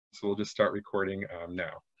so we'll just start recording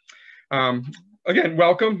now. Again,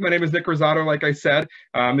 welcome. My name is Nick Rosato, like I said.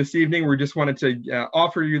 This evening, we just wanted to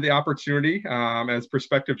offer you the opportunity as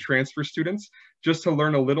prospective transfer students just to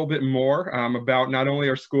learn a little bit more about not only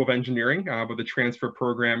our School of Engineering, but the transfer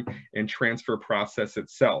program and transfer process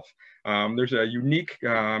itself. There's a unique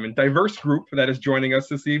and diverse group that is joining us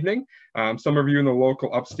this evening. Some of you in the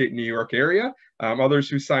local upstate New York area. Others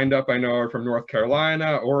who signed up I know are from North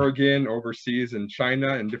Carolina, Oregon, overseas in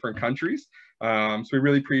China and different countries. So we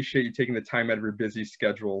really appreciate you taking the time out of your busy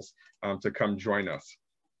schedules to come join us.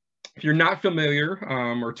 If you're not familiar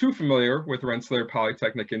or too familiar with Rensselaer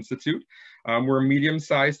Polytechnic Institute, we're a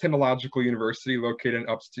medium-sized technological university located in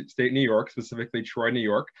upstate New York, specifically Troy, New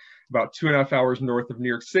York, about 2.5 hours north of New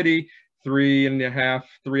York City, 3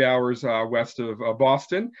 hours west of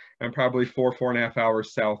Boston, and probably 4.5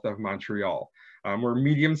 hours south of Montreal. We're a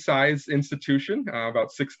medium-sized institution,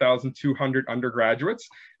 about 6,200 undergraduates,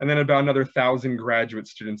 and then about another 1,000 graduate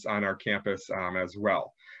students on our campus as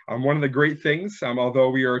well. One of the great things, although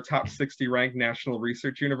we are a top 60 ranked national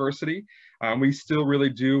research university, we still really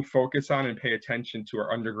do focus on and pay attention to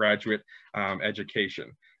our undergraduate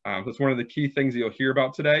education. So it's one of the key things that you'll hear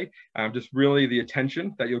about today, just really the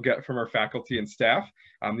attention that you'll get from our faculty and staff,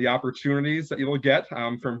 the opportunities that you'll get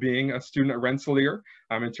from being a student at Rensselaer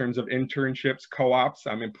in terms of internships, co-ops,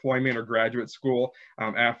 employment or graduate school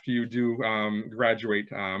after you do graduate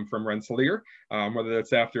from Rensselaer, whether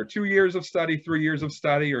that's after 2 years of study, 3 years of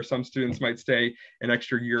study, or some students might stay an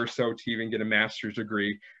extra year or so to even get a master's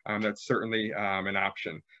degree. That's certainly an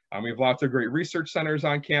option. We have lots of great research centers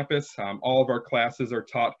on campus. All of our classes are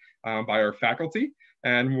taught by our faculty.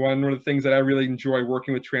 And one of the things that I really enjoy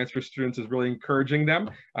working with transfer students is really encouraging them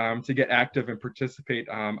to get active and participate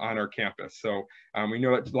on our campus. So we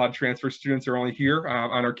know that a lot of transfer students are only here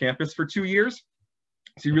on our campus for 2 years.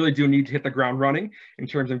 So you really do need to hit the ground running in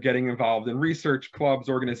terms of getting involved in research, clubs,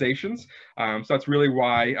 organizations. So that's really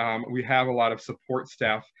why we have a lot of support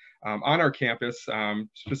staff on our campus,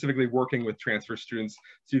 specifically working with transfer students,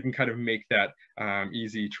 so you can kind of make that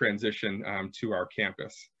easy transition to our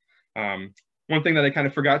campus. One thing that I kind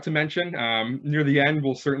of forgot to mention, near the end,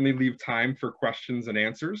 we'll certainly leave time for questions and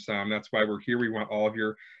answers. That's why we're here. We want all of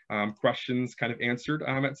your questions kind of answered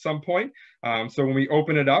at some point. So when we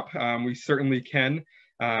open it up, we certainly can.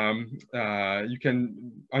 You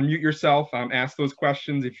can unmute yourself, ask those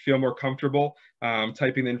questions if you feel more comfortable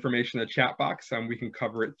typing the information in the chat box, we can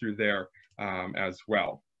cover it through there as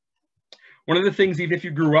well. One of the things, even if you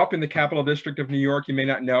grew up in the Capital District of New York, you may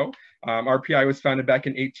not know, RPI was founded back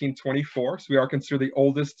in 1824. So we are considered the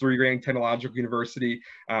oldest three-ranked technological university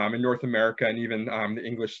in North America and even the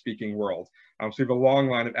English-speaking world. So we have a long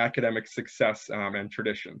line of academic success and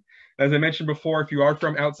tradition. As I mentioned before, if you are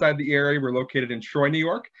from outside the area, we're located in Troy, New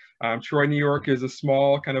York. Troy, New York is a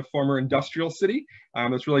small kind of former industrial city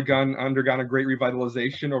that's really undergone a great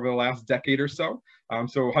revitalization over the last decade or so.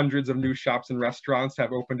 So hundreds of new shops and restaurants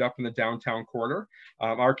have opened up in the downtown corridor.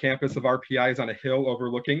 Our campus of RPI is on a hill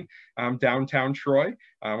overlooking downtown Troy.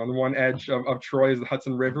 On the one edge of Troy is the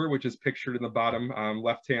Hudson River, which is pictured in the bottom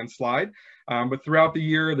left-hand slide. But throughout the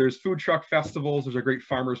year, there's food truck festivals. There's a great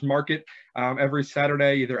farmer's market every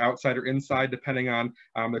Saturday, either outside or inside, depending on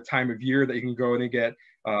the time of year that you can go in and get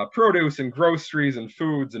produce and groceries and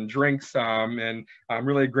foods and drinks, and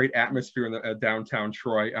really a great atmosphere in the downtown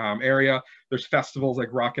Troy area. There's festivals like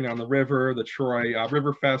Rockin' on the River, the Troy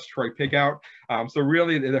River Fest, Troy Pig Out. So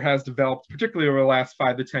really there has developed, particularly over the last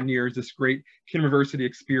 5 to 10 years, this great university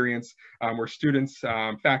experience where students,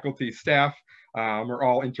 faculty, staff, are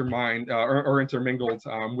all intermingled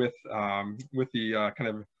with the kind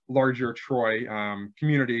of larger Troy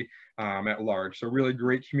community at large. So really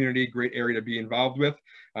great community, great area to be involved with.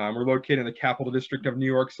 We're located in the Capital District of New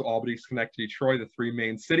York, so Albany, Schenectady, Troy, the 3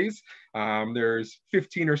 main cities. There's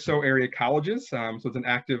 15 or so area colleges, so it's an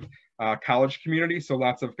active college community, so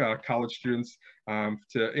lots of college students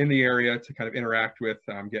in the area to kind of interact with,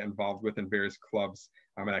 get involved with in various clubs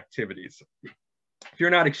and activities. If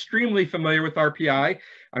you're not extremely familiar with RPI,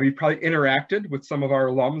 you've probably interacted with some of our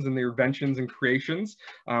alums and their inventions and creations.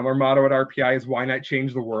 Our motto at RPI is "Why not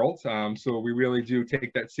change the world?" So we really do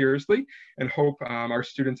take that seriously and hope our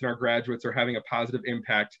students and our graduates are having a positive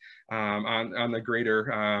impact on the greater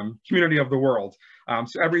community of the world.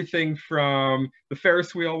 So everything from the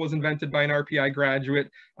Ferris wheel was invented by an RPI graduate.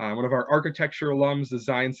 One of our architecture alums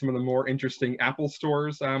designed some of the more interesting Apple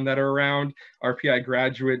stores that are around. RPI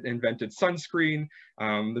graduate invented sunscreen.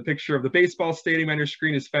 The picture of the baseball stadium on your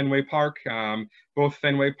screen is Fenway Park. Both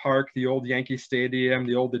Fenway Park, the old Yankee Stadium,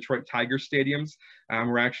 the old Detroit Tiger stadiums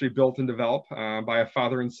were actually built and developed by a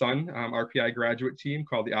father and son RPI graduate team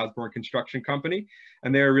called the Osborne Construction Company.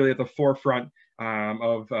 And they are really at the forefront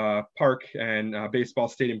of park and baseball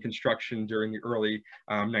stadium construction during the early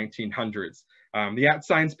 1900s. The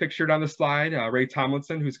 @signs pictured on the slide, Ray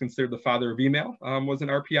Tomlinson, who's considered the father of email, was an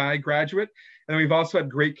RPI graduate. And we've also had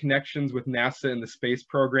great connections with NASA and the space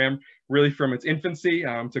program, really from its infancy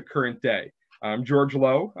to current day. George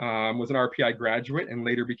Lowe was an RPI graduate and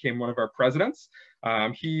later became one of our presidents.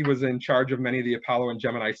 He was in charge of many of the Apollo and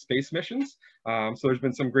Gemini space missions. So there's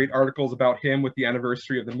been some great articles about him with the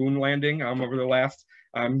anniversary of the moon landing over the last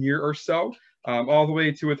year or so. All the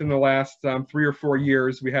way to within the last 3 or 4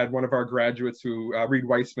 years, we had one of our graduates, Reed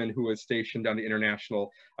Weissman, who was stationed on the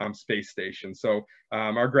International Space Station. So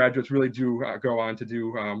our graduates really do go on to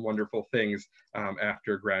do wonderful things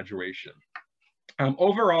after graduation.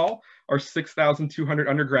 Overall, our 6,200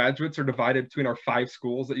 undergraduates are divided between our 5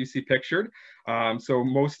 schools that you see pictured. So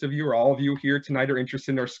most of you or all of you here tonight are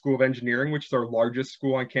interested in our School of Engineering, which is our largest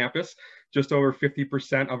school on campus. Just over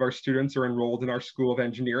 50% of our students are enrolled in our School of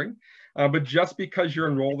Engineering. But just because you're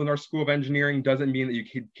enrolled in our School of Engineering doesn't mean that you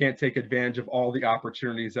can't take advantage of all the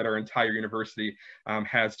opportunities that our entire university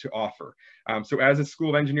has to offer. So as a School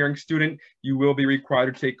of Engineering student, you will be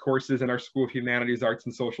required to take courses in our School of Humanities, Arts,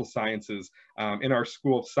 and Social Sciences, in our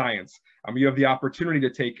School of Science. You have the opportunity to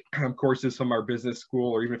take courses from our business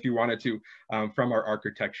school, or even if you wanted to, from our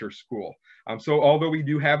architecture school. So although we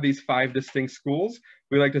do have these 5 distinct schools,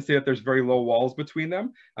 we like to say that there's very low walls between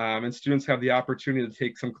them, and students have the opportunity to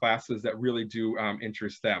take some classes that really do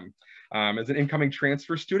interest them. As an incoming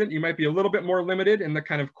transfer student, you might be a little bit more limited in the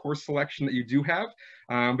kind of course selection that you do have,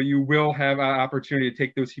 but you will have an opportunity to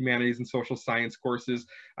take those humanities and social science courses.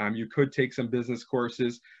 You could take some business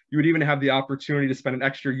courses. You would even have the opportunity to spend an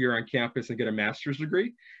extra year on campus and get a master's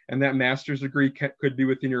degree. And that master's degree could be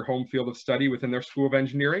within your home field of study within their School of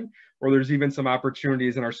Engineering, or there's even some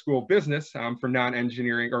opportunities in our School of Business for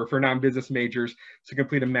non-engineering or for non-business majors to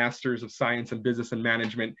complete a master's of science and business and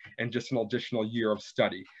management and just an additional year of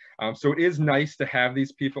study. So it is nice to have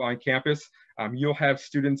these people on campus. You'll have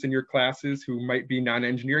students in your classes who might be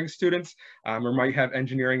non-engineering students or might have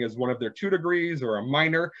engineering as one of their 2 degrees or a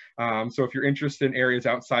minor. So if you're interested in areas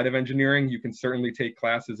outside of engineering, you can certainly take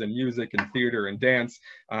classes in music and theater and dance,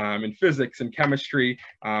 in physics and chemistry,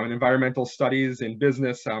 and environmental studies and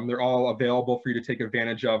business. They're all available for you to take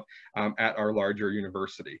advantage of at our larger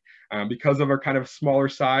university. Because of our kind of smaller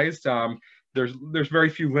size, there's very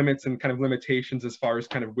few limits and kind of limitations as far as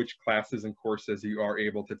kind of which classes and courses you are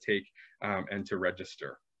able to take and to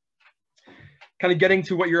register. Kind of getting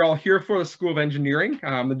to what you're all here for, the School of Engineering.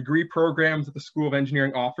 The degree programs that the School of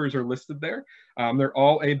Engineering offers are listed there. They're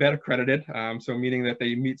all ABET accredited, so meaning that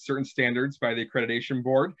they meet certain standards by the accreditation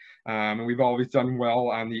board. And we've always done well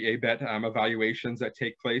on the ABET evaluations that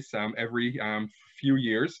take place every few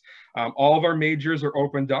years. All of our majors are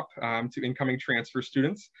opened up to incoming transfer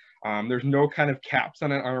students. There's no kind of caps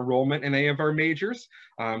on enrollment in any of our majors.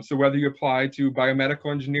 So whether you apply to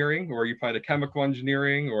biomedical engineering, or you apply to chemical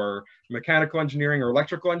engineering, or mechanical engineering, or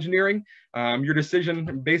electrical engineering, your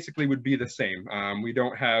decision basically would be the same. We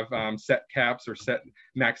don't have set caps or set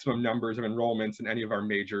maximum numbers of enrollments in any of our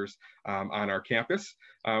majors on our campus.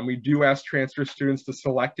 We do ask transfer students to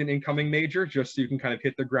select an incoming major just so you can kind of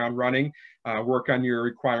hit the ground running, work on your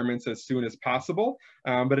requirements as soon as possible.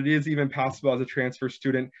 But it is even possible as a transfer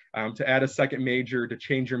student to add a second major, to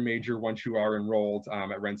change your major once you are enrolled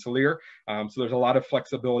at Rensselaer. So there's a lot of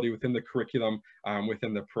flexibility within the curriculum,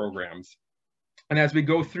 within the programs. And as we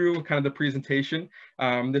go through kind of the presentation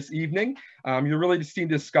this evening, you'll really just need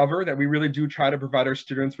to discover that we really do try to provide our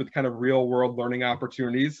students with kind of real world learning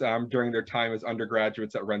opportunities during their time as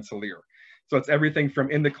undergraduates at Rensselaer. So it's everything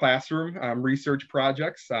from in the classroom research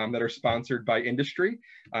projects that are sponsored by industry,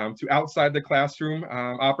 to outside the classroom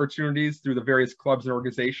opportunities through the various clubs and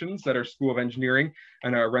organizations that our School of Engineering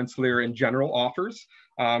and our Rensselaer in general offers,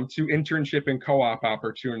 to internship and co-op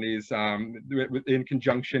opportunities in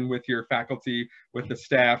conjunction with your faculty, with the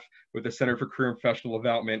staff, with the Center for Career and Professional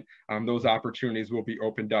Development. Those opportunities will be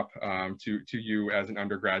opened up to you as an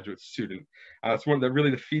undergraduate student. That's one of the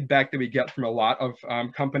really the feedback that we get from a lot of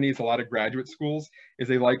companies, a lot of graduate schools, is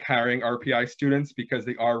they like hiring RPI students because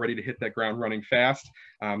they are ready to hit that ground running fast.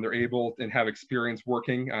 They're able and have experience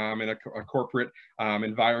working in a corporate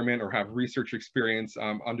environment, or have research experience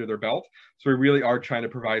under their belt. So we really are trying to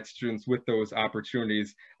provide students with those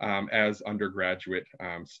opportunities as undergraduate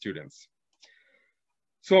students.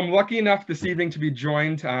 So I'm lucky enough this evening to be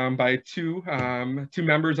joined by two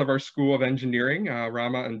members of our School of Engineering,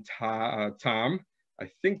 Rama and Tom. I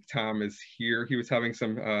think Tom is here. He was having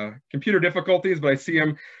some computer difficulties, but I see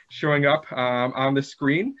him showing up on the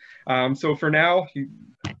screen. So for now,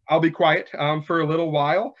 I'll be quiet for a little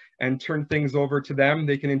while and turn things over to them.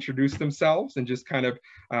 They can introduce themselves and just kind of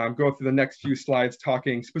go through the next few slides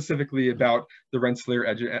talking specifically about the Rensselaer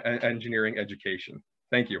engineering education.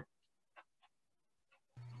 Thank you.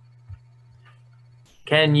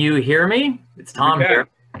 Can you hear me? It's Tom here.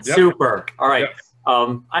 Yep. Super. All right.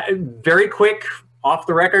 Yes. Very quick, off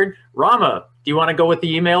the record. Rama, do you want to go with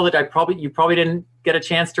the email that you probably didn't get a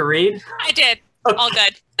chance to read? I did. All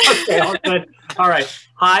good. Okay, all good. All right.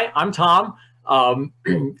 Hi, I'm Tom.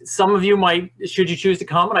 Some of you might, should you choose to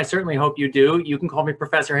come, and I certainly hope you do, you can call me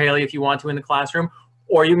Professor Haley if you want to in the classroom,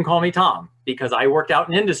 or you can call me Tom, because I worked out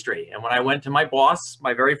in industry. And when I went to my boss,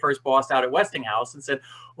 my very first boss out at Westinghouse, and said,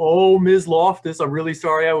 "Oh, Ms. Loftus, I'm really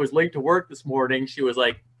sorry I was late to work this morning," she was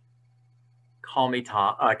like, call me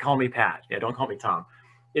Tom, call me Pat. Yeah, don't call me Tom.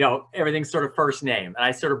 You know, everything's sort of first name. And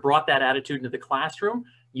I sort of brought that attitude into the classroom.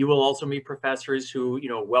 You will also meet professors who, you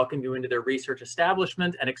know, welcome you into their research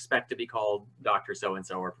establishment and expect to be called Dr.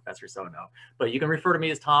 So-and-so or Professor So-and-so. But you can refer to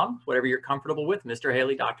me as Tom, whatever you're comfortable with, Mr.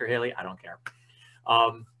 Haley, Dr. Haley, I don't care.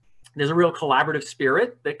 There's a real collaborative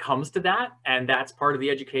spirit that comes to that, and that's part of the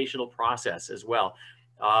educational process as well.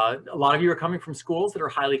 A lot of you are coming from schools that are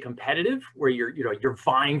highly competitive, where you're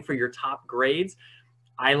vying for your top grades.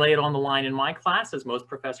 I lay it on the line in my class, as most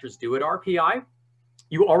professors do at RPI.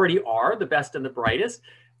 You already are the best and the brightest,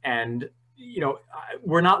 and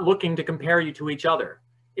we're not looking to compare you to each other.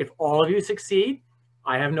 If all of you succeed,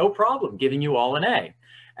 I have no problem giving you all an A.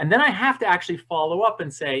 And then I have to actually follow up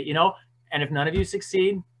and say, and if none of you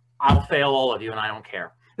succeed, I'll fail all of you and I don't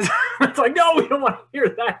care. It's like, no, we don't want to hear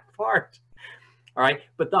that part. All right,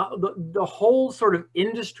 but the whole sort of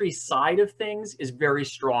industry side of things is very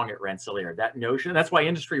strong at Rensselaer. That notion, that's why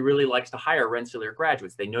industry really likes to hire Rensselaer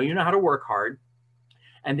graduates. They know you know how to work hard,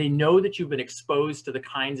 and they know that you've been exposed to the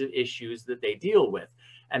kinds of issues that they deal with.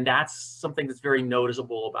 And that's something that's very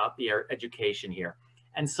noticeable about the education here,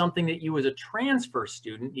 and something that you as a transfer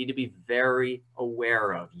student need to be very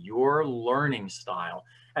aware of, your learning style.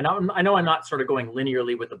 And I know I'm not sort of going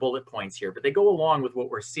linearly with the bullet points here, but they go along with what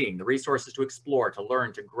we're seeing, the resources to explore, to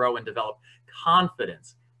learn, to grow, and develop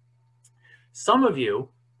confidence. Some of you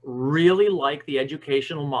really like the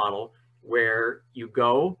educational model where you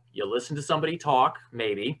go, you listen to somebody talk,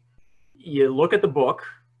 maybe, you look at the book,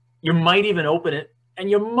 you might even open it, and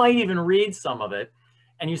you might even read some of it,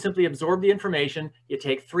 and you simply absorb the information, you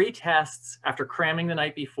take 3 tests after cramming the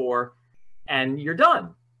night before, and you're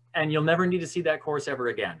done. And you'll never need to see that course ever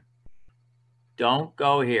again. Don't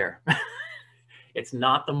go here. It's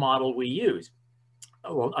not the model we use.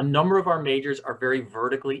 Well, a number of our majors are very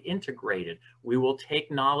vertically integrated. We will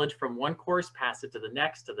take knowledge from one course, pass it to the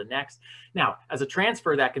next, to the next. Now, as a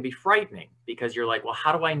transfer, that can be frightening because you're like, well,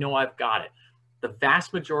 how do I know I've got it? The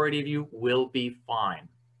vast majority of you will be fine.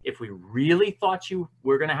 If we really thought you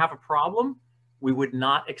were going to have a problem, we would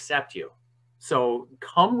not accept you. So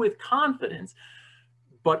come with confidence,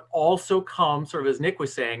 but also come, sort of as Nick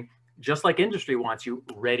was saying, just like industry wants you,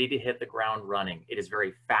 ready to hit the ground running. It is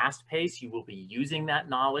very fast paced. You will be using that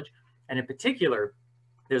knowledge. And in particular,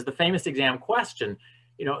 there's the famous exam question.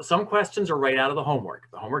 Some questions are right out of the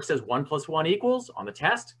homework. The homework says 1 + 1 equals. On the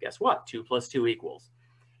test, guess what? 2 + 2 equals.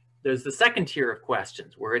 There's the second tier of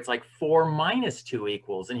questions where it's like 4 - 2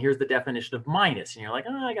 equals. And here's the definition of minus. And you're like,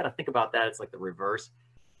 oh, I got to think about that. It's like the reverse.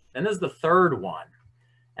 Then there's the third one.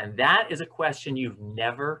 And that is a question you've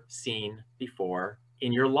never seen before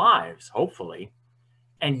in your lives, hopefully.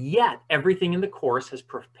 And yet everything in the course has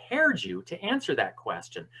prepared you to answer that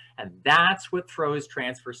question. And that's what throws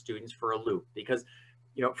transfer students for a loop, because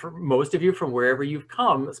for most of you from wherever you've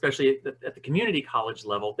come, especially at the community college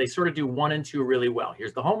level, they sort of do 1 and 2 really well.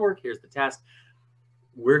 Here's the homework, here's the test.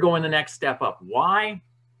 We're going the next step up. Why?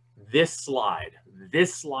 This slide.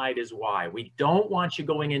 This slide is why. We don't want you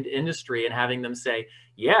going into industry and having them say,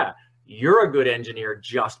 yeah, you're a good engineer,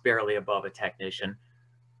 just barely above a technician.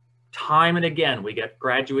 Time and again, we get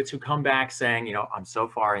graduates who come back saying, I'm so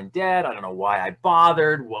far in debt. I don't know why I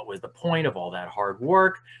bothered. What was the point of all that hard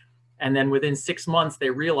work? And then within 6 months,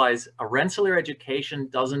 they realize a Rensselaer education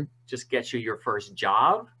doesn't just get you your first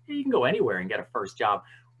job. You can go anywhere and get a first job.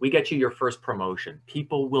 We get you your first promotion.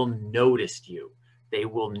 People will notice you. They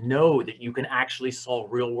will know that you can actually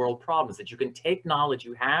solve real world problems, that you can take knowledge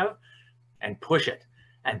you have and push it.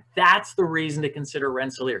 And that's the reason to consider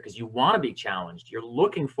Rensselaer, because you want to be challenged. You're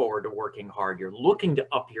looking forward to working hard. You're looking to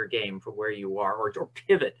up your game from where you are, or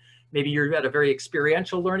pivot. Maybe you're at a very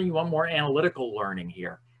experiential learning, you want more analytical learning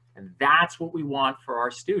here. And that's what we want for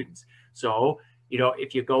our students. So, you know,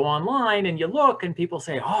 if you go online and you look and people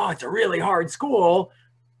say, oh, it's a really hard school,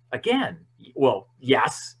 again, well,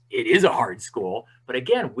 yes, it is a hard school, but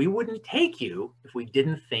again, we wouldn't take you if we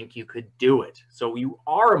didn't think you could do it. So you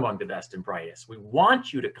are among the best and brightest. We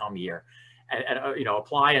want you to come here and you know,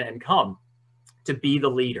 apply and come to be the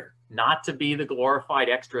leader, not to be the glorified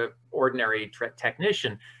extraordinary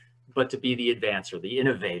technician, but to be the advancer, the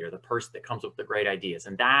innovator, the person that comes up with the great ideas.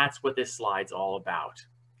 And that's what this slide's all about.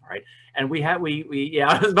 All right. And yeah,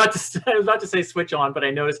 I was about to say switch on, but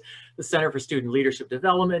I noticed the Center for Student Leadership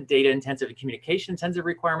Development, data intensive and communication intensive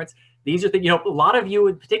requirements. These are the, you know, a lot of you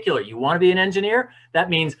in particular, you want to be an engineer. That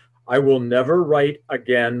means I will never write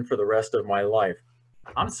again for the rest of my life.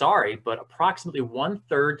 I'm sorry, but approximately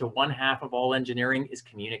 1/3 to 1/2 of all engineering is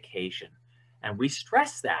communication. And we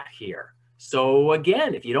stress that here. So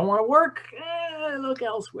again, if you don't want to work, look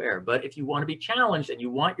elsewhere. But if you want to be challenged and you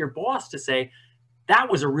want your boss to say, that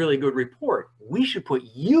was a really good report, we should put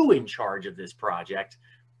you in charge of this project.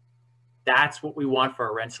 That's what we want for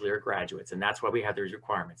our Rensselaer graduates. And that's why we have those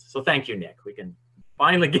requirements. So thank you, Nick. We can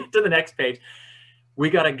finally get to the next page. We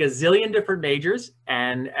got a gazillion different majors.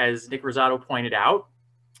 And as Nick Rosato pointed out,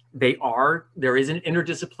 there is an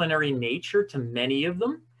interdisciplinary nature to many of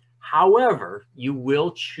them. However, you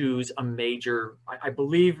will choose a major. I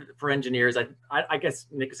believe for engineers, I guess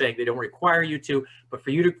Nick is saying they don't require you to, but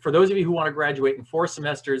for those of you who want to graduate in 4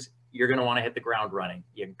 semesters, you're going to want to hit the ground running.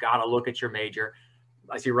 You got to look at your major.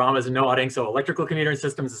 I see Rama's nodding, so electrical computer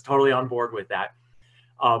systems is totally on board with that.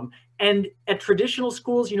 And at traditional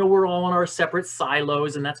schools, you know, we're all in our separate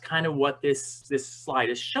silos, and that's kind of what this slide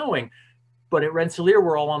is showing. But at Rensselaer,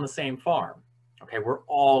 we're all on the same farm. Okay, we're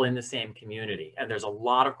all in the same community, and there's a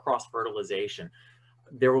lot of cross-fertilization.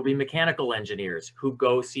 There will be mechanical engineers who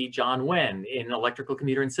go see John Wen in electrical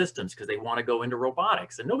computer and systems because they want to go into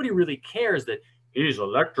robotics, and nobody really cares that he's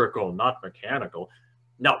electrical, not mechanical.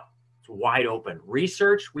 No, it's wide open.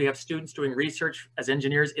 Research, we have students doing research as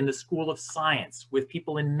engineers in the School of Science with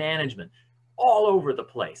people in management all over the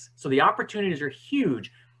place. So the opportunities are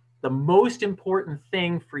huge. The most important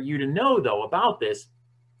thing for you to know, though, about this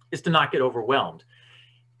is to not get overwhelmed,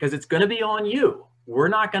 because it's going to be on you. We're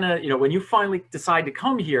not going to, you know, when you finally decide to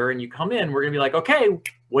come here and you come in, we're going to be like, okay,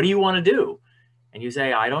 what do you want to do? And you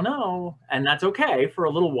say, I don't know. And that's okay for a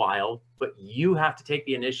little while, but you have to take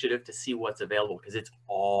the initiative to see what's available, because it's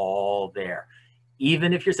all there.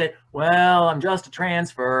 Even if you're saying, well, I'm just a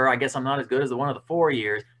transfer, I guess I'm not as good as the one of the 4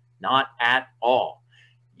 years. Not at all.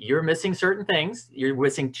 You're missing certain things. You're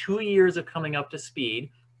missing 2 years of coming up to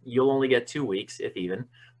speed. You'll only get 2 weeks, if even.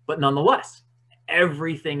 But nonetheless,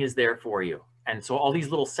 everything is there for you. And so all these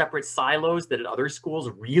little separate silos that at other schools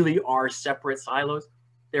really are separate silos,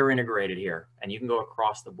 they're integrated here, and you can go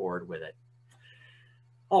across the board with it.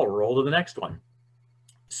 I'll roll to the next one.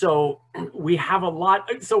 So we have a lot.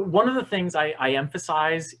 So one of the things I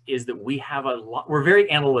emphasize is that we have a lot, we're very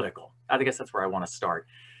analytical. I guess that's where I want to start.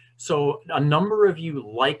 So a number of you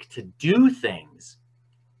like to do things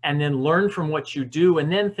and then learn from what you do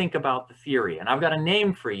and then think about the theory. And I've got a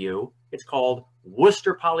name for you. It's called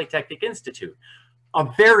Worcester Polytechnic Institute. A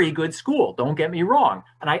very good school, don't get me wrong.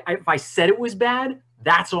 And if I said it was bad,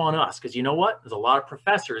 that's on us, because you know what? There's a lot of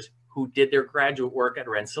professors who did their graduate work at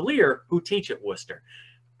Rensselaer who teach at Worcester.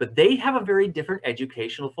 But they have a very different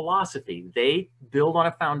educational philosophy. They build on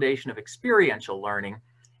a foundation of experiential learning,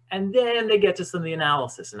 and then they get to some of the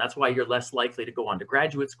analysis. And that's why you're less likely to go on to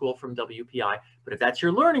graduate school from WPI. But if that's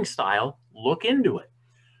your learning style, look into it.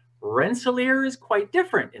 Rensselaer is quite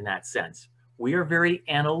different in that sense. We are very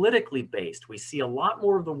analytically based. We see a lot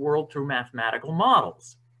more of the world through mathematical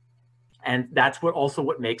models. And that's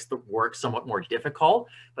what makes the work somewhat more difficult,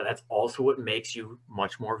 but that's also what makes you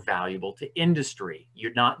much more valuable to industry.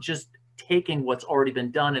 You're not just taking what's already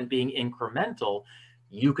been done and being incremental.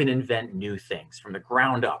 You can invent new things from the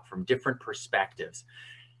ground up, from different perspectives.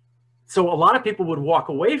 So a lot of people would walk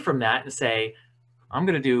away from that and say, I'm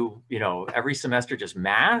going to do, you know, every semester just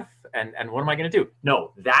math, and what am I going to do?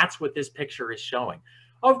 No, that's what this picture is showing.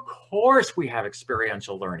 Of course we have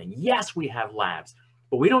experiential learning. Yes, we have labs,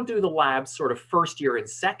 but we don't do the labs sort of first year and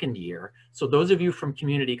second year. So those of you from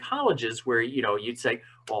community colleges where, you know, you'd say,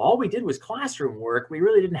 well, all we did was classroom work, we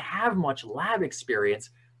really didn't have much lab experience,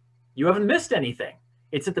 you haven't missed anything.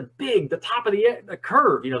 It's at the top of the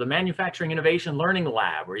curve, you know, the Manufacturing Innovation Learning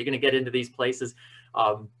Lab, where you're going to get into these places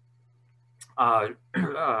in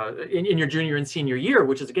your junior and senior year,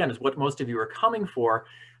 which is, again, is what most of you are coming for.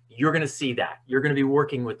 you're going to see that. You're going to be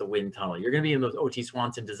working with the wind tunnel. You're going to be in the O.T.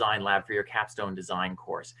 Swanson Design Lab for your capstone design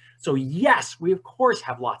course. So yes, we of course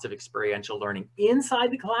have lots of experiential learning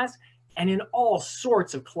inside the class and in all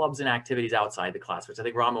sorts of clubs and activities outside the class, which I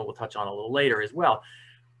think Rama will touch on a little later as well.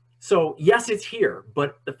 So yes, it's here,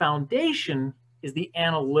 but the foundation is the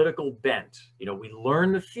analytical bent. You know, we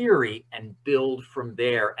learn the theory and build from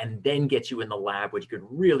there and then get you in the lab, which you could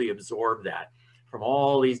really absorb that from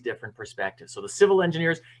all these different perspectives. So the civil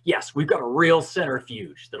engineers, yes, we've got a real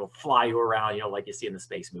centrifuge that'll fly you around, you know, like you see in the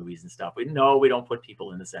space movies and stuff. We don't put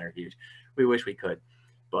people in the centrifuge. We wish we could.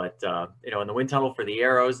 But, you know, in the wind tunnel for the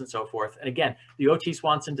arrows and so forth. And again, the O.T.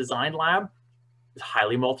 Swanson Design Lab is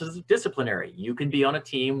highly multidisciplinary. You can be on a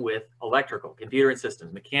team with electrical, computer and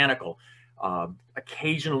systems, mechanical,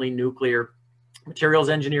 occasionally nuclear, materials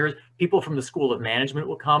engineers. People from the School of Management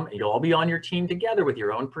will come and you'll all be on your team together with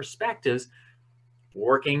your own perspectives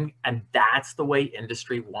working. And that's the way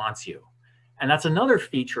industry wants you. And that's another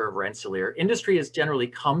feature of Rensselaer. Industry has generally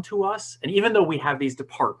come to us. And even though we have these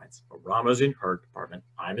departments, Rama's in her department,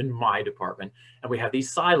 I'm in my department, and we have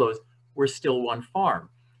these silos, we're still one farm.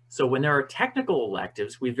 So when there are technical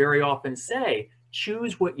electives, we very often say,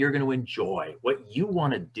 choose what you're going to enjoy, what you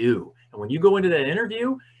want to do. And when you go into that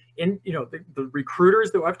interview, the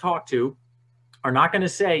recruiters that I've talked to are not going to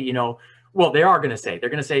say, you know, well, they are going to say, they're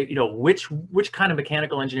going to say, you know, which kind of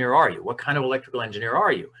mechanical engineer are you? What kind of electrical engineer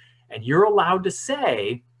are you? And you're allowed to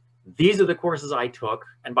say, these are the courses I took.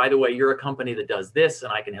 And by the way, you're a company that does this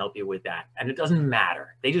and I can help you with that. And it doesn't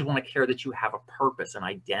matter. They just want to care that you have a purpose and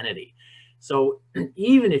identity. So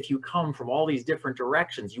even if you come from all these different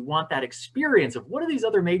directions, you want that experience of what do these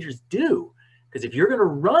other majors do? Because if you're going to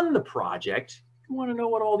run the project, you want to know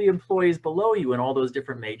what all the employees below you and all those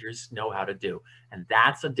different majors know how to do. And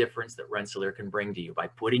that's a difference that Rensselaer can bring to you by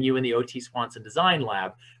putting you in the O.T. Swanson Design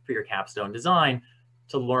Lab for your capstone design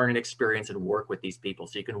to learn and experience and work with these people.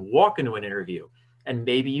 So you can walk into an interview and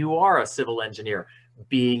maybe you are a civil engineer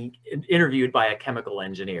being interviewed by a chemical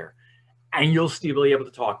engineer, and you'll still be able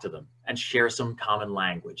to talk to them and share some common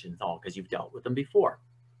language and all because you've dealt with them before.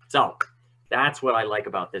 So that's what I like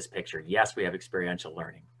about this picture. Yes, we have experiential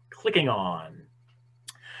learning. Clicking on.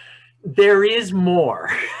 There is more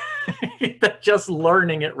than just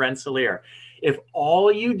learning at Rensselaer. If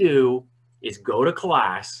all you do is go to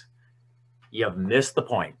class, you've missed the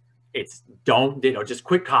point. It's just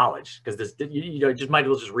quit college because this, just might as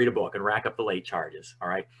well just read a book and rack up the late charges. All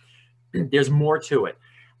right. There's more to it.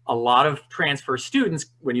 A lot of transfer students,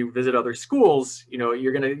 when you visit other schools,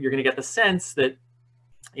 you're gonna get the sense that,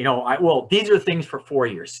 these are things for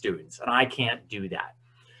four-year students and I can't do that.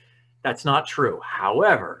 That's not true.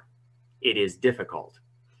 However, it is difficult.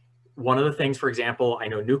 One of the things, for example, I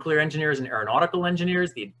know nuclear engineers and aeronautical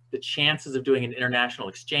engineers, the chances of doing an international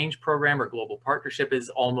exchange program or global partnership is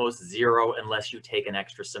almost zero unless you take an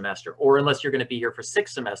extra semester or unless you're going to be here for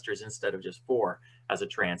 6 semesters instead of just 4 as a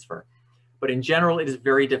transfer. But in general, it is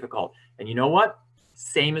very difficult. And you know what?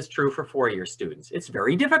 Same is true for four-year students. It's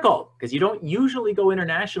very difficult because you don't usually go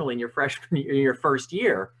international in your first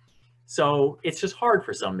year. So it's just hard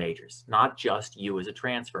for some majors, not just you as a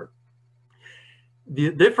transfer.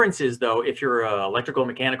 The difference is, though, if you're an electrical,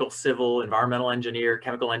 mechanical, civil, environmental engineer,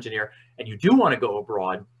 chemical engineer, and you do want to go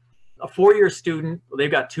abroad, a four-year student, they've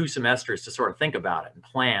got 2 semesters to sort of think about it and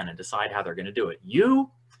plan and decide how they're going to do it.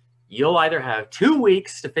 You'll either have 2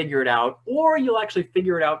 weeks to figure it out, or you'll actually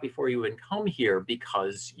figure it out before you even come here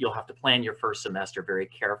because you'll have to plan your first semester very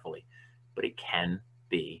carefully. But it can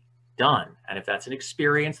be done. And if that's an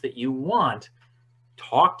experience that you want,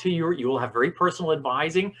 you will have very personal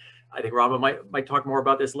advising. I think Rama might talk more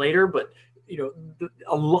about this later, but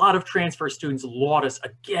a lot of transfer students laud us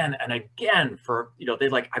again and again for, they're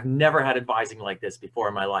like, I've never had advising like this before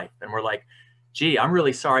in my life. And we're like, gee, I'm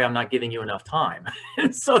really sorry I'm not giving you enough time.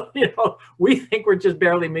 And so, we think we're just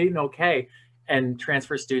barely meeting okay. And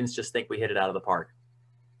transfer students just think we hit it out of the park.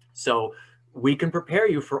 So we can prepare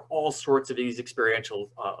you for all sorts of these experiential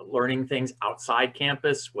learning things outside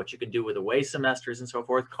campus, what you can do with away semesters and so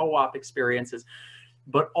forth, co-op experiences.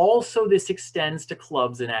 But also this extends to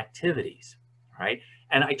clubs and activities, right?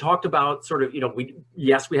 And I talked about sort of,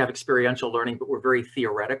 yes, we have experiential learning, but we're very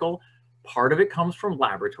theoretical. Part of it comes from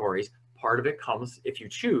laboratories. Part of it comes, if you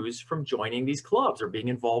choose, from joining these clubs or being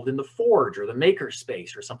involved in the Forge or the Maker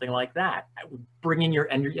Space or something like that, bringing your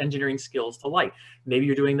engineering skills to light. Maybe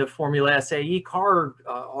you're doing the Formula SAE car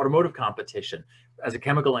automotive competition as a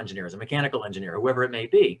chemical engineer, as a mechanical engineer, whoever it may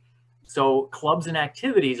be. So clubs and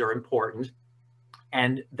activities are important.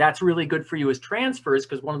 And that's really good for you as transfers,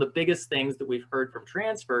 because one of the biggest things that we've heard from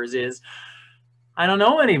transfers is, I don't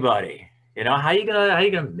know anybody. You know, how are you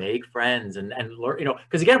gonna make friends and learn, you know,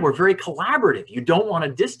 because again, we're very collaborative. You don't want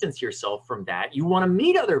to distance yourself from that. You want to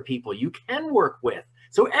meet other people you can work with.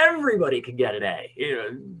 So everybody can get an A. You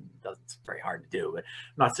know, it's very hard to do, but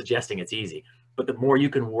I'm not suggesting it's easy. But the more you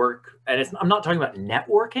can work, and I'm not talking about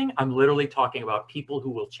networking, I'm literally talking about people who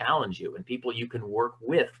will challenge you and people you can work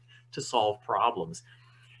with to solve problems.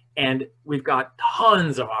 And we've got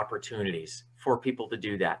tons of opportunities for people to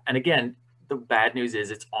do that. And again, the bad news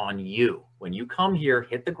is it's on you. When you come here,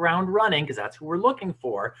 hit the ground running, because that's who we're looking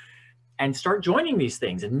for, and start joining these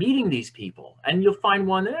things and meeting these people. And you'll find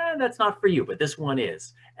one, that's not for you, but this one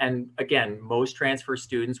is. And again, most transfer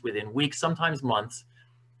students within weeks, sometimes months,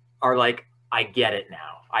 are like, I get it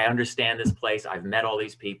now. I understand this place. I've met all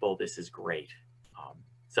these people. This is great.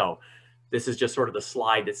 So this is just sort of the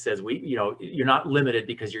slide that says you're not limited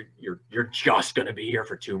because you're just going to be here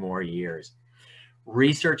for 2 more years.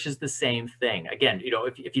 Research is the same thing. Again,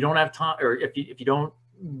 if you don't have time, or if you don't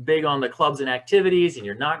big on the clubs and activities and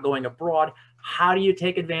you're not going abroad, how do you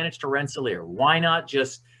take advantage to Rensselaer? Why not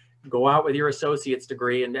just go out with your associate's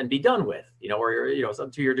degree and be done with, or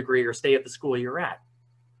some 2-year degree, or stay at the school you're at?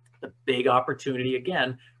 The big opportunity,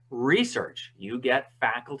 again, research. You get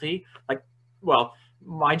faculty,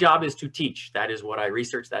 my job is to teach. That is what I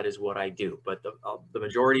research. That is what I do. But the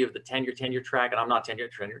majority of the tenure track, and I'm not tenure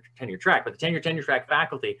track, but the tenure track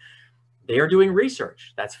faculty, they are doing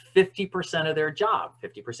research. That's 50% of their job.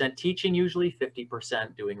 50% teaching, usually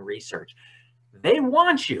 50% doing research. They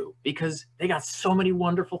want you because they got so many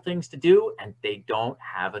wonderful things to do and they don't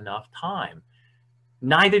have enough time.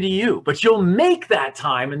 Neither do you, but you'll make that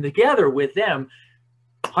time, and together with them,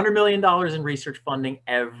 $100 million in research funding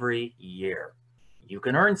every year. You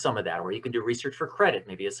can earn some of that, or you can do research for credit,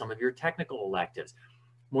 maybe as some of your technical electives.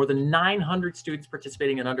 More than 900 students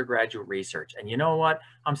participating in undergraduate research. And you know what?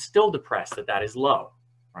 I'm still depressed that that is low.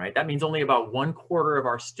 All right, that means only about 1/4 of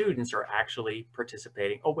our students are actually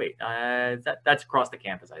participating. Oh wait, that's across the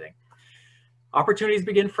campus, I think. Opportunities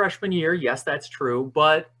begin freshman year. Yes, that's true,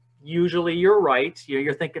 but usually you're right.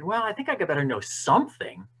 You're thinking, well, I think I better know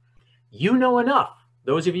something. You know enough.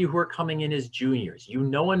 Those of you who are coming in as juniors, you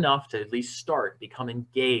know enough to at least start, become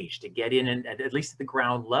engaged, to get in and at least at the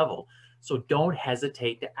ground level. So don't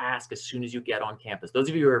hesitate to ask as soon as you get on campus. Those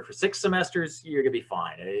of you who are for 6 semesters, you're going to be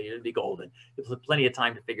fine. You'll be golden. You'll have plenty of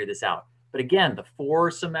time to figure this out. But again, the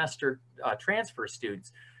 4-semester transfer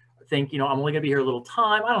students think, I'm only going to be here a little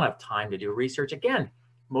time. I don't have time to do research. Again,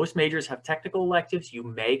 most majors have technical electives. You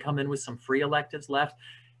may come in with some free electives left.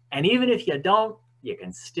 And even if you don't, you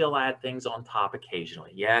can still add things on top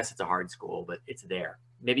occasionally. Yes, it's a hard school, but it's there.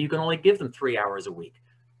 Maybe you can only give them 3 hours a week.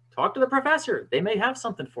 Talk to the professor. They may have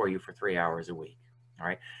something for you for 3 hours a week. All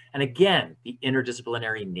right. And again, the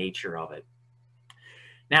interdisciplinary nature of it.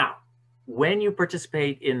 Now, when you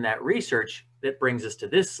participate in that research, that brings us to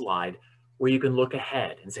this slide where you can look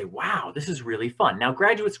ahead and say, wow, this is really fun. Now,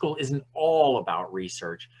 graduate school isn't all about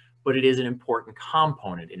research, but it is an important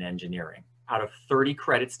component in engineering. Out of 30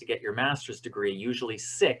 credits to get your master's degree, usually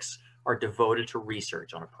 6 are devoted to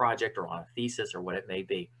research on a project or on a thesis or what it may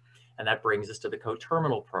be. And that brings us to the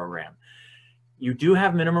co-terminal program. You do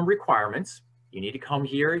have minimum requirements. You need to come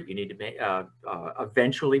here. You need to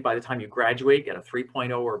eventually, by the time you graduate, get a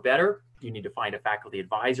 3.0 or better. You need to find a faculty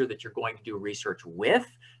advisor that you're going to do research with.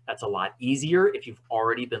 That's a lot easier if you've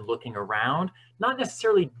already been looking around, not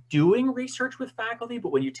necessarily doing research with faculty,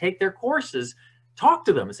 but when you take their courses, talk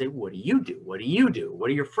to them and say, what do you do? What do you do? What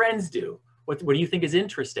do your friends do? What do you think is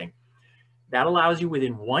interesting? That allows you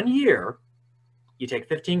within 1 year, you take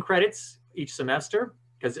 15 credits each semester,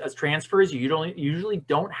 because as transfers, you usually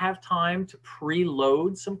don't have time to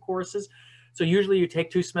preload some courses. So usually you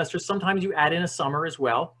take 2 semesters. Sometimes you add in a summer as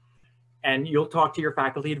well. And you'll talk to your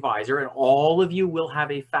faculty advisor, and all of you will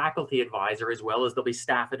have a faculty advisor, as well as there'll be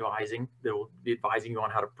staff advising. They'll be advising you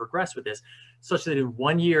on how to progress with this, such that in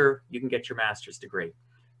 1 year, you can get your master's degree.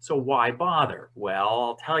 So why bother? Well,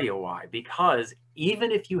 I'll tell you why. Because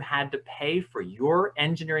even if you had to pay for your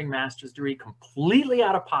engineering master's degree completely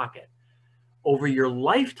out of pocket over your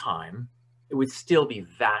lifetime, it would still be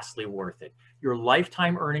vastly worth it. Your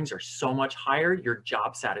lifetime earnings are so much higher. Your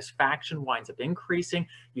job satisfaction winds up increasing.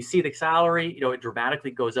 You see the salary, it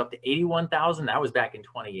dramatically goes up to $81,000. That was back in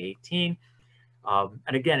 2018.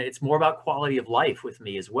 And again, it's more about quality of life with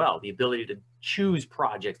me as well. The ability to choose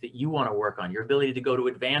projects that you want to work on, your ability to go to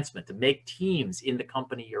advancement, to make teams in the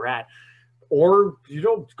company you're at, or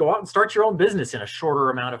go out and start your own business in a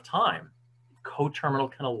shorter amount of time. Co-terminal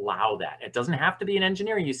can allow that. It doesn't have to be in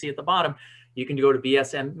engineering. You see at the bottom, you can go to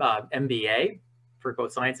MBA for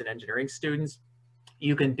both science and engineering students.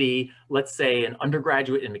 You can be, let's say, an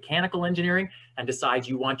undergraduate in mechanical engineering and decide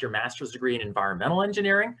you want your master's degree in environmental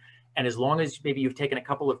engineering. And as long as maybe you've taken a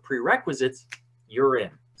couple of prerequisites, you're in.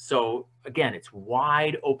 So again, it's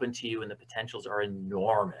wide open to you and the potentials are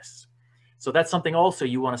enormous. So that's something also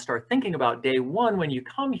you want to start thinking about day one when you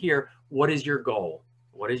come here. What is your goal?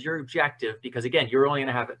 What is your objective? Because again, you're only going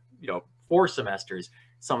to have 4 semesters,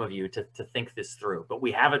 some of you, to think this through. But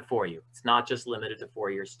we have it for you. It's not just limited to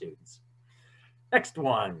 4-year students. Next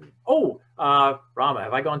one. Oh, Rama,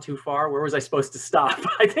 have I gone too far? Where was I supposed to stop?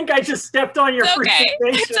 I think I just stepped on your presentation.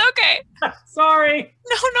 It's okay. Sorry.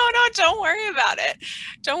 No, don't worry about it.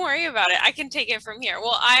 Don't worry about it. I can take it from here.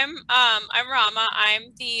 Well, I'm Rama.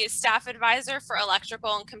 I'm the staff advisor for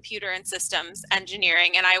electrical and computer and systems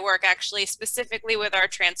engineering, and I work actually specifically with our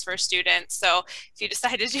transfer students. So if you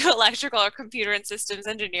decide to do electrical or computer and systems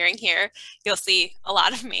engineering here, you'll see a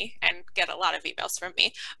lot of me and get a lot of emails from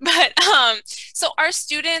me. But so our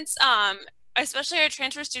students, especially our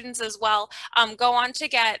transfer students as well, go on to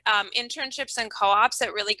get internships and co-ops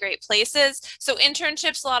at really great places. So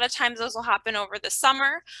internships, a lot of times those will happen over the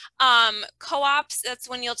summer. Co-ops, that's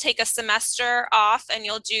when you'll take a semester off and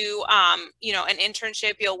you'll do, an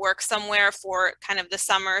internship. You'll work somewhere for kind of the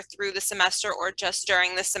summer through the semester or just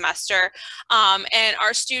during the semester. And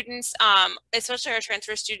our students, especially our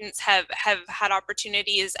transfer students, have had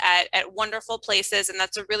opportunities at wonderful places, and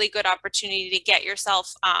that's a really good opportunity to get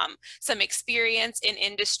yourself some experience in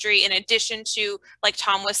industry, in addition to, like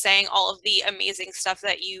Tom was saying, all of the amazing stuff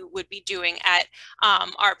that you would be doing at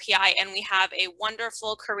RPI. And we have a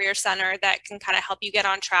wonderful career center that can kind of help you get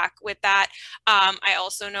on track with that. I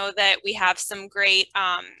also know that we have some great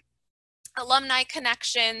alumni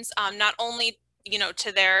connections, not only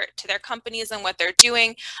to their companies and what they're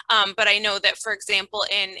doing. But I know that, for example,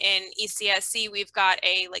 in ECSC, we've got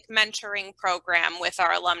a mentoring program with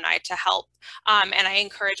our alumni to help. And I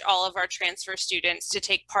encourage all of our transfer students to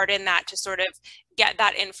take part in that, to sort of get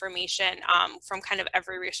that information from kind of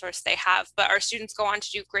every resource they have. But our students go on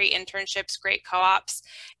to do great internships, great co-ops.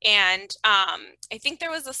 And I think there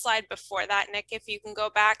was a slide before that, Nick, if you can go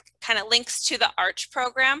back, kind of links to the ARCH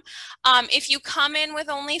program. If you come in with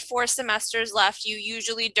only 4 semesters left, you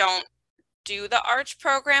usually don't do the ARCH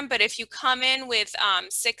program, but if you come in with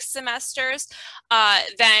 6 semesters,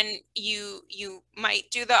 then you might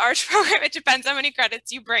do the ARCH program. It depends how many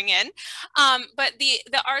credits you bring in. But the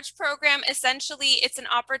ARCH program, essentially, it's an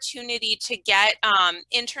opportunity to get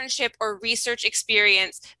internship or research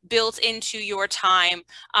experience built into your time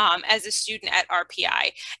as a student at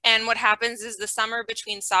RPI. And what happens is the summer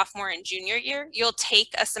between sophomore and junior year, you'll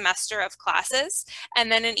take a semester of classes,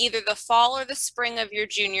 and then in either the fall or the spring of your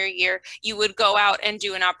junior year, you would go out and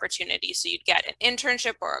do an opportunity. So you'd get an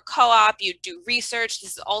internship or a co-op, you'd do research.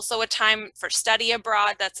 This is also a time for study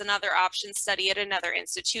abroad. That's another option, study at another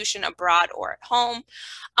institution abroad or at home.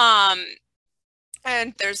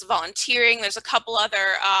 And there's volunteering. There's a couple other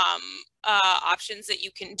options that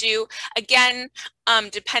you can do. Again,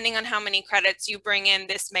 depending on how many credits you bring in,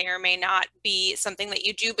 this may or may not be something that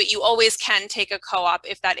you do, but you always can take a co-op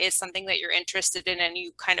if that is something that you're interested in and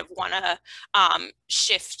you kind of want to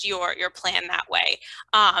shift your plan that way.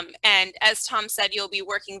 And as Tom said, you'll be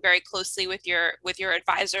working very closely with your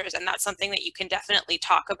advisors, and that's something that you can definitely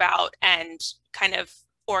talk about and kind of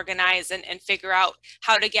organize and figure out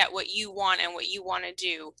how to get what you want and what you want to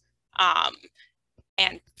do,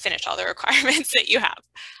 and finish all the requirements that you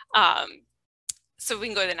have. So we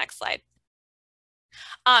can go to the next slide.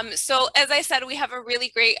 So as I said, we have a really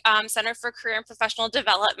great Center for Career and Professional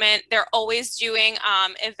Development. They're always doing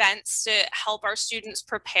events to help our students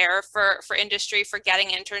prepare for industry, for getting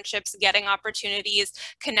internships, getting opportunities,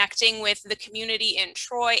 connecting with the community in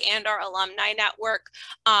Troy and our alumni network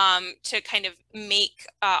to kind of make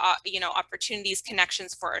opportunities,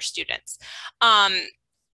 connections for our students.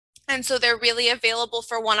 And so they're really available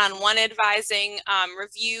for one-on-one advising,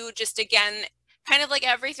 review, just again, kind of like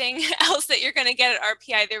everything else that you're going to get at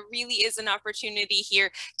RPI, there really is an opportunity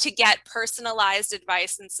here to get personalized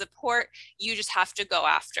advice and support. You just have to go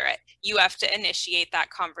after it. You have to initiate that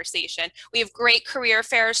conversation. We have great career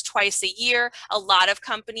fairs twice a year. A lot of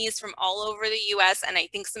companies from all over the US, and I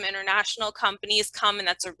think some international companies come, and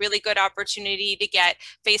that's a really good opportunity to get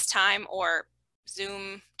FaceTime or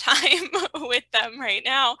Zoom time with them right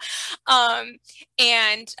now,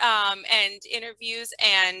 and interviews,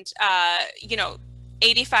 and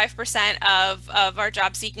 85% of our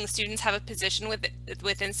job seeking students have a position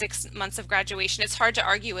within 6 months of graduation. It's hard to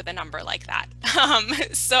argue with a number like that.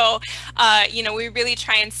 So we really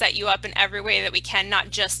try and set you up in every way that we can, not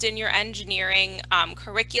just in your engineering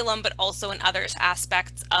curriculum, but also in other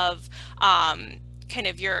aspects of kind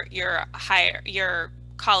of your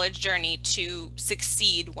college journey to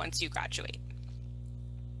succeed once you graduate.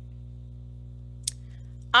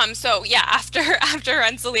 So yeah, after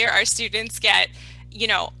Rensselaer, our students get, you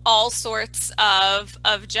know, all sorts of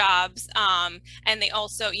jobs, and they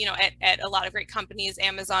also, you know, at a lot of great companies,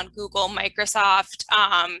 Amazon, Google, Microsoft,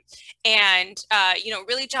 and you know,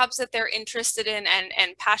 really jobs that they're interested in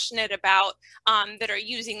and passionate about, that are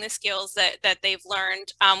using the skills that they've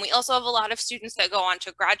learned. We also have a lot of students that go on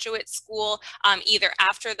to graduate school, either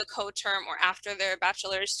after the co-term or after their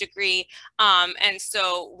bachelor's degree, and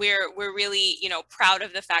so we're really, you know, proud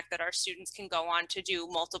of the fact that our students can go on to do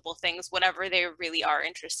multiple things, whatever they really are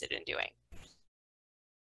interested in doing.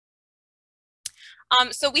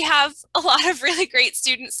 So we have a lot of really great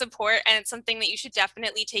student support, and it's something that you should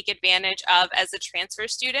definitely take advantage of as a transfer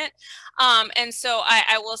student. And so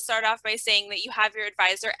I will start off by saying that you have your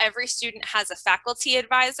advisor. Every student has a faculty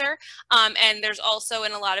advisor, and there's also,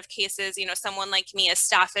 in a lot of cases, you know, someone like me, a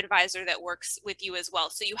staff advisor that works with you as well.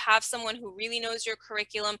 So you have someone who really knows your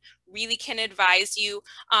curriculum, really can advise you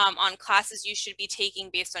on classes you should be taking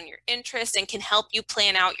based on your interest, and can help you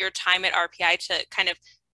plan out your time at RPI to kind of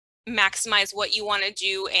maximize what you want to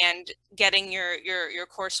do and getting your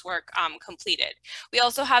coursework completed. We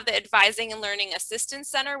also have the Advising and Learning Assistance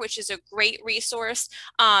Center, which is a great resource.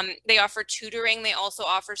 They offer tutoring. They also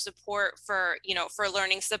offer support for, you know, for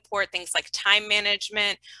learning support, things like time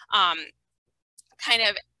management, kind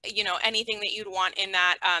of, you know, anything that you'd want in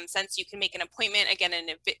that sense. You can make an appointment, again, an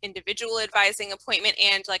individual advising appointment.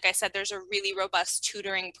 And like I said, there's a really robust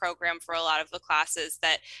tutoring program for a lot of the classes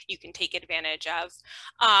that you can take advantage of.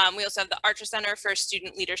 We also have the Archer Center for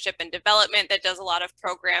Student Leadership and Development that does a lot of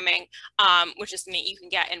programming, which is something you can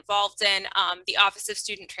get involved in. The Office of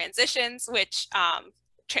Student Transitions, which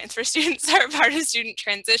transfer students are a part of student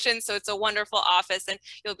transition, so it's a wonderful office, and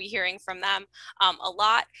you'll be hearing from them a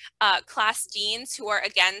lot. Class deans, who are,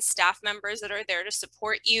 again, staff members that are there to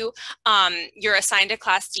support you. You're assigned a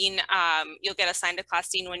class dean. You'll get assigned a class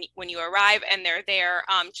dean when you arrive, and they're there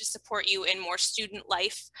to support you in more student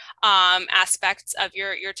life aspects of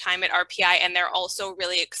your time at RPI, and they're also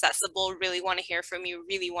really accessible, really want to hear from you,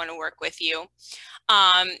 really want to work with you.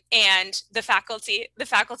 And the faculty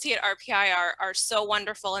at RPI are so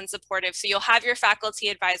wonderful and supportive. So you'll have your faculty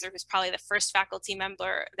advisor, who's probably the first faculty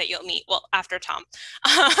member that you'll meet, well, after Tom,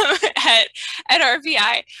 at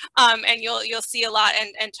RPI, and you'll see a lot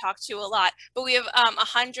and talk to a lot. But we have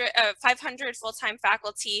 500 full-time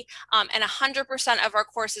faculty, and 100% of our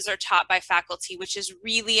courses are taught by faculty, which is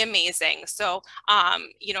really amazing. So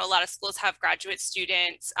you know, a lot of schools have graduate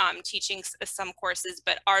students teaching some courses,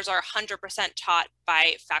 but ours are 100% taught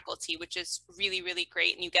by faculty, which is really, really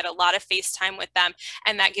great. And you get a lot of face time with them,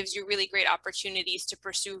 and that gives you really great opportunities to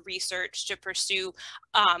pursue research, to pursue,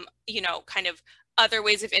 you know, kind of other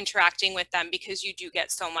ways of interacting with them, because you do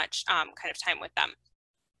get so much kind of time with them.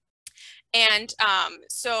 And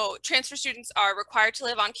so transfer students are required to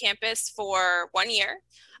live on campus for 1 year.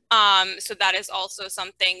 So that is also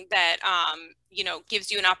something that, you know,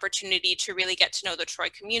 gives you an opportunity to really get to know the Troy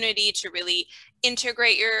community, to really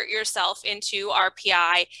integrate yourself into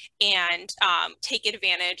RPI, and take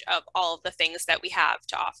advantage of all of the things that we have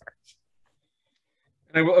to offer.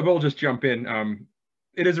 And I will just jump in.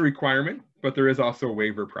 It is a requirement, but there is also a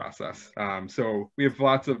waiver process. So we have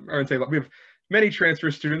we have many transfer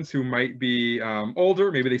students who might be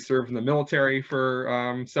older. Maybe they served in the military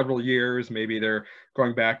for several years. Maybe they're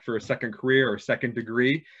going back for a second career or second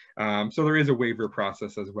degree. So there is a waiver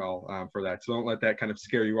process as well for that. So don't let that kind of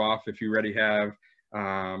scare you off if you already have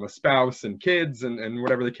a spouse and kids and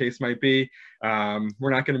whatever the case might be.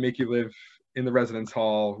 We're not going to make you live in the residence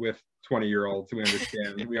hall with 20-year-olds.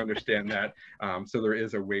 We understand that. So there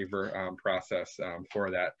is a waiver process for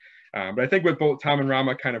that. But I think what both Tom and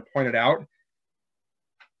Rama kind of pointed out,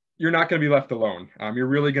 you're not going to be left alone. You're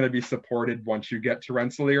really going to be supported once you get to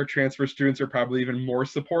Rensselaer. Transfer students are probably even more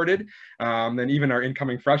supported than even our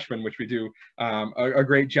incoming freshmen, which we do a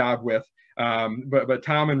great job with. But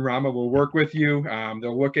Tom and Rama will work with you.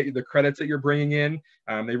 They'll look at the credits that you're bringing in.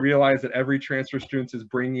 They realize that every transfer student is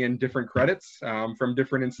bringing in different credits from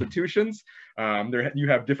different institutions. You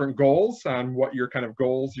have different goals on what your kind of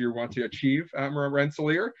goals you want to achieve at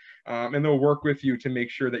Rensselaer. And they'll work with you to make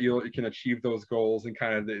sure that you can achieve those goals in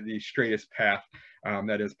kind of the straightest path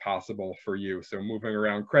that is possible for you. So moving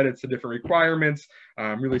around credits to different requirements,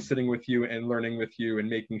 really sitting with you and learning with you and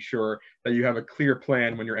making sure that you have a clear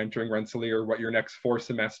plan when you're entering Rensselaer, what your next 4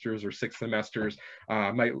 semesters or 6 semesters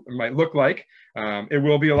might look like. It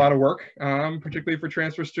will be a lot of work, particularly for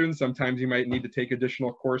transfer students. Sometimes you might need to take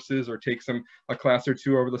additional courses or take a class or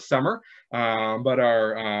 2 over the summer. But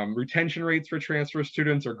our retention rates for transfer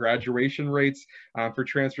students or graduation rates for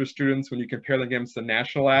transfer students, when you compare them against the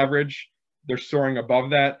national average, they're soaring above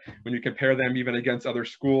that. When you compare them even against other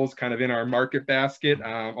schools kind of in our market basket,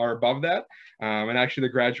 are above that. And actually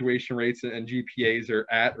the graduation rates and GPAs are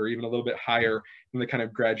at or even a little bit higher than the kind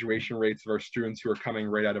of graduation rates of our students who are coming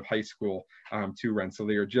right out of high school to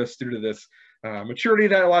Rensselaer, just due to this maturity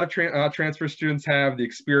that a lot of transfer students have, the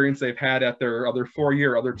experience they've had at their other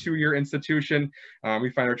 4-year, other 2-year institution.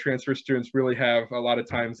 We find our transfer students really have a lot of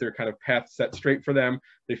times their kind of path set straight for them.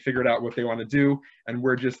 They figured out what they want to do, and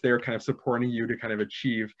we're just there kind of supporting you to kind of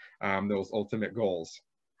achieve those ultimate goals.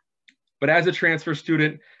 But as a transfer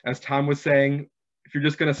student, as Tom was saying, if you're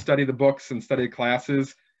just going to study the books and study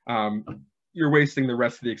classes, you're wasting the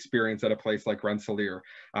rest of the experience at a place like Rensselaer.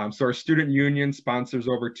 So our student union sponsors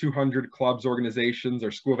over 200 clubs, organizations.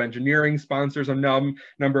 Our School of Engineering sponsors a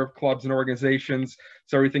number of clubs and organizations.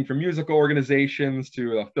 So everything from musical organizations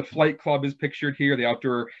to the flight club is pictured here.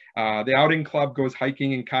 The outing club goes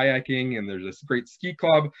hiking and kayaking, and there's this great ski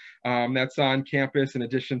club that's on campus, in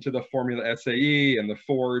addition to the Formula SAE and the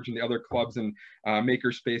Forge and the other clubs and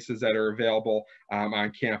maker spaces that are available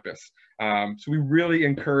on campus. So we really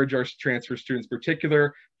encourage our transfer students in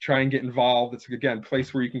particular, try and get involved. It's, again, a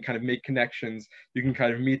place where you can kind of make connections. You can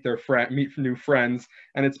kind of meet new friends.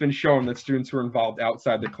 And it's been shown that students who are involved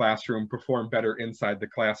outside the classroom perform better inside the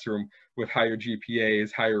classroom with higher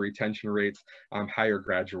GPAs, higher retention rates, higher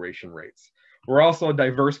graduation rates. We're also a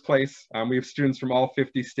diverse place. We have students from all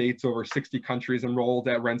 50 states, over 60 countries enrolled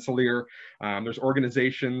at Rensselaer. There's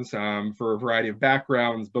organizations for a variety of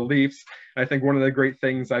backgrounds, beliefs. And I think one of the great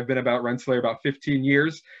things I've been about Rensselaer about 15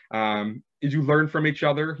 years is you learn from each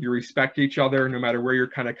other, you respect each other, no matter where you're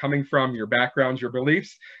kind of coming from, your backgrounds, your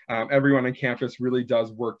beliefs. Everyone on campus really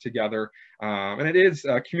does work together. And it is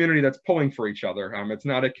a community that's pulling for each other. It's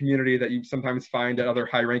not a community that you sometimes find at other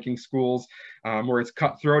high-ranking schools where it's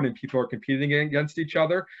cutthroat and people are competing against each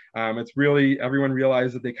other. It's really, everyone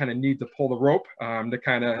realizes that they kind of need to pull the rope to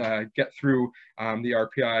kind of get through the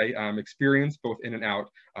RPI experience, both in and out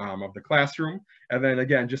of the classroom. And then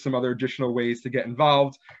again, just some other additional ways to get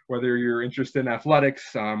involved, whether you're interested in athletics.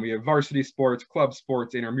 We have varsity sports, club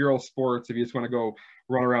sports, intramural sports. If you just want to go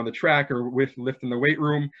run around the track or lift in the weight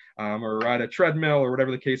room or ride a treadmill or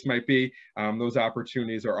whatever the case might be, those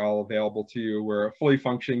opportunities are all available to you. We're a fully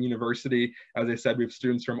functioning university. As I said, we have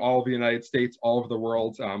students from all of the United States, all over the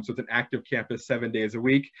world. So it's an active campus 7 days a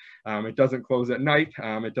week. It doesn't close at night.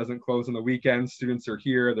 It doesn't close on the weekends. Students are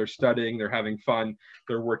here, they're studying, they're having fun,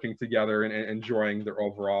 they're working together and enjoying their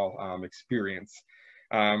overall experience.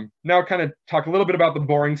 Now kind of talk a little bit about the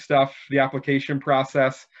boring stuff, the application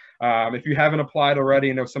process. If you haven't applied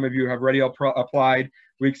already, I know some of you have already applied,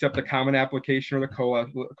 we accept the common application or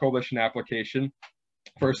the coalition application.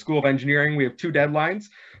 For our School of Engineering, we have 2 deadlines.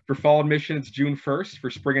 For fall admission, it's June 1st. For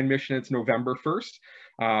spring admission, it's November 1st.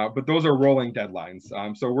 But those are rolling deadlines.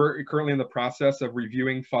 So we're currently in the process of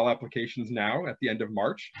reviewing fall applications now at the end of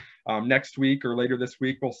March. Next week or later this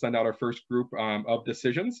week, we'll send out our first group of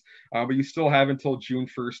decisions, but you still have until June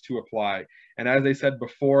 1st to apply. And as I said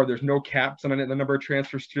before, there's no caps on the number of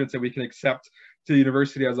transfer students that we can accept to the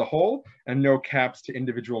university as a whole, and no caps to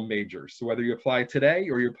individual majors. So whether you apply today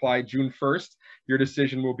or you apply June 1st, your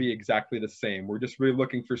decision will be exactly the same. We're just really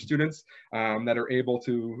looking for students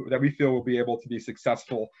that we feel will be able to be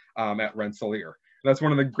successful at Rensselaer. That's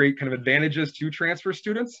one of the great kind of advantages to transfer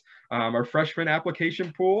students. Our freshman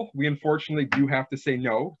application pool, we unfortunately do have to say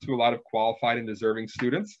no to a lot of qualified and deserving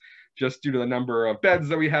students, just due to the number of beds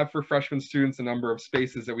that we have for freshman students, the number of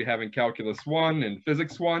spaces that we have in Calculus 1 and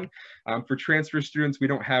Physics 1. For transfer students, we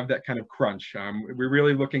don't have that kind of crunch. We're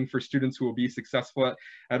really looking for students who will be successful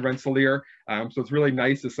at Rensselaer. So it's really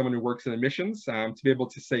nice as someone who works in admissions to be able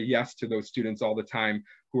to say yes to those students all the time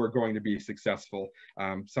who are going to be successful.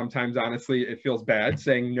 Sometimes, honestly, it feels bad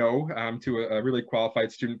saying no to a really qualified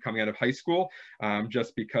student coming out of high school,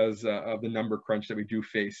 just because of the number crunch that we do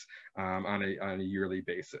face on a yearly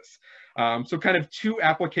basis. So kind of 2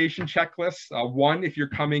 application checklists. One, if you're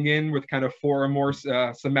coming in with kind of 4 or more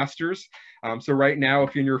semesters. So right now,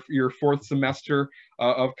 if you're in your 4th semester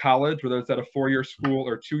of college, whether it's at a 4-year school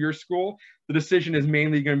or 2-year school, the decision is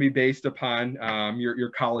mainly going to be based upon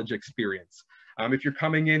your college experience. If you're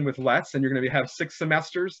coming in with less and you're going to have 6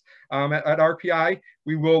 semesters at RPI,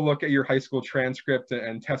 we will look at your high school transcript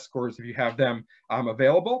and test scores if you have them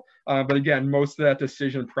available. But again, most of that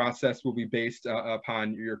decision process will be based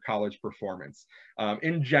upon your college performance.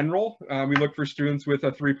 In general, we look for students with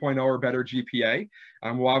a 3.0 or better GPA.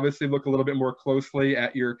 We'll obviously look a little bit more closely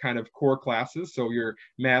at your kind of core classes, so your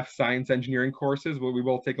math, science, engineering courses, what we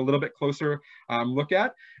will take a little bit closer look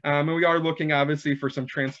at. And we are looking obviously for some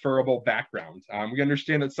transferable background. We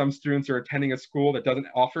understand that some students are attending a school that doesn't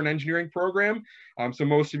offer an engineering program, so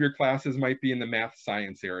most of your classes might be in the math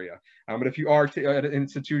science area. But if you are at an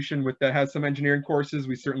institution that has some engineering courses,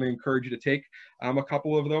 we certainly encourage you to take a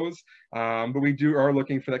couple of those. But we are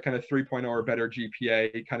looking for that kind of 3.0 or better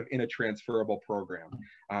GPA kind of in a transferable program.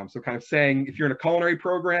 So kind of saying, if you're in a culinary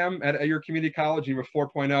program at your community college, you have a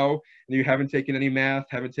 4.0 and you haven't taken any math,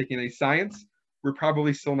 haven't taken any science, we're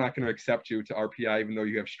probably still not going to accept you to RPI even though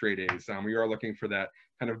you have straight A's. We are looking for that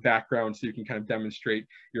kind of background so you can kind of demonstrate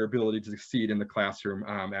your ability to succeed in the classroom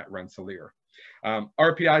at Rensselaer.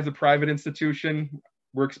 RPI is a private institution.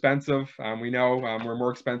 We're expensive. We know we're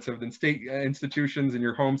more expensive than state institutions in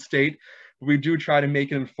your home state. But we do try to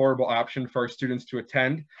make an affordable option for our students to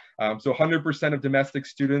attend. So 100% of domestic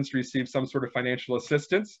students receive some sort of financial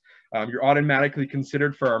assistance. You're automatically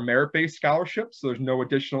considered for our merit-based scholarships. So there's no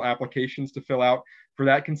additional applications to fill out for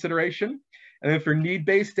that consideration. And then for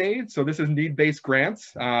need-based aid, so this is need-based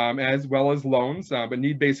grants as well as loans, but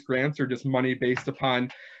need-based grants are just money based upon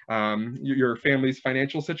your family's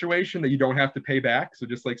financial situation that you don't have to pay back. So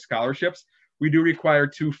just like scholarships, we do require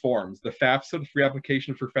 2 forms: the FAFSA, the free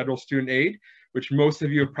application for federal student aid, which most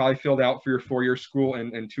of you have probably filled out for your 4-year school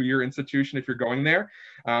and 2-year institution if you're going there.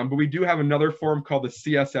 But we do have another form called the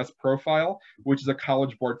CSS profile, which is a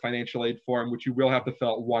College Board financial aid form, which you will have to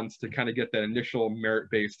fill out once to kind of get that initial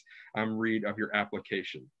merit-based read of your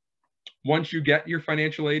application. Once you get your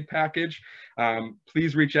financial aid package,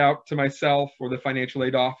 please reach out to myself or the financial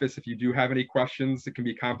aid office if you do have any questions. It can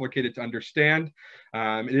be complicated to understand.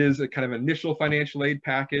 It is a kind of initial financial aid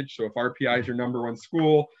package. So if RPI is your #1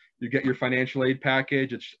 school, you get your financial aid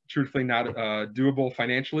package. It's truthfully not doable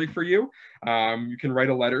financially for you. You can write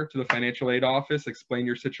a letter to the financial aid office, explain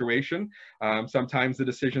your situation. Sometimes the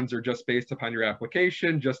decisions are just based upon your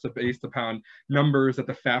application, just based upon numbers that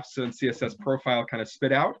the FAFSA and CSS profile kind of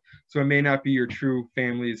spit out. So it may not be your true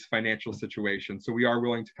family's financial situation. So we are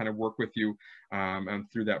willing to kind of work with you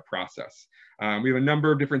through that process. We have a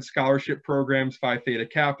number of different scholarship programs, Phi Theta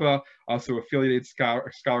Kappa, also affiliated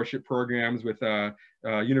scholarship programs with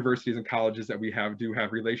universities and colleges that we do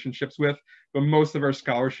have relationships with, but most of our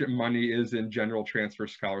scholarship money is in general transfer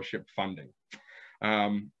scholarship funding.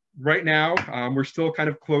 Right now, we're still kind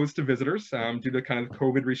of closed to visitors due to kind of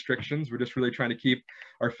COVID restrictions. We're just really trying to keep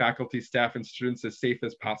our faculty, staff, and students as safe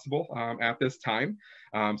as possible at this time.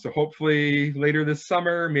 So hopefully later this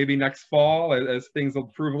summer, maybe next fall, as things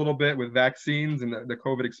improve a little bit with vaccines and the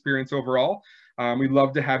COVID experience overall, we'd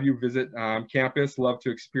love to have you visit campus, love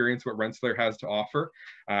to experience what Rensselaer has to offer.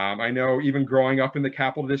 I know even growing up in the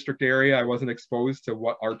Capital District area, I wasn't exposed to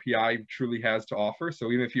what RPI truly has to offer.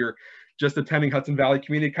 So even if you're just attending Hudson Valley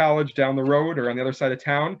Community College down the road or on the other side of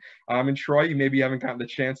town in Troy, you maybe haven't gotten the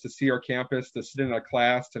chance to see our campus, to sit in a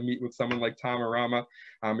class, to meet with someone like Tom or Rama,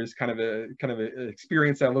 just kind of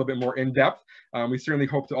experience that a little bit more in depth. We certainly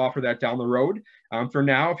hope to offer that down the road. For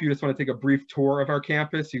now, if you just want to take a brief tour of our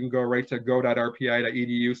campus, you can go right to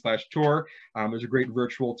go.rpi.edu/tour. There's a great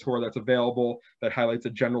virtual tour that's available that highlights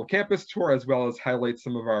a general campus tour, as well as highlights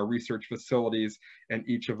some of our research facilities in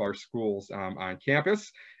each of our schools on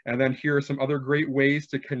campus. And then here are some other great ways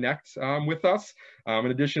to connect with us. In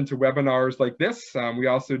addition to webinars like this, we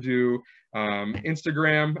also do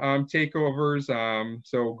Instagram takeovers.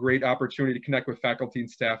 So great opportunity to connect with faculty and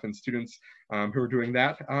staff and students who are doing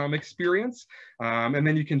that experience. And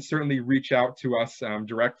then you can certainly reach out to us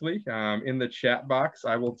directly in the chat box.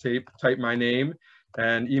 I will type my name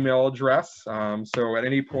and email address. So at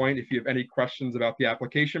any point, if you have any questions about the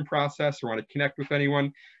application process or want to connect with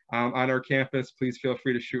anyone on our campus, please feel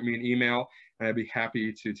free to shoot me an email, and I'd be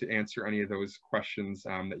happy to answer any of those questions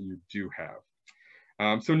that you do have.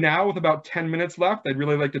 So now with about 10 minutes left, I'd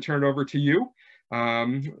really like to turn it over to you.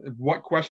 What questions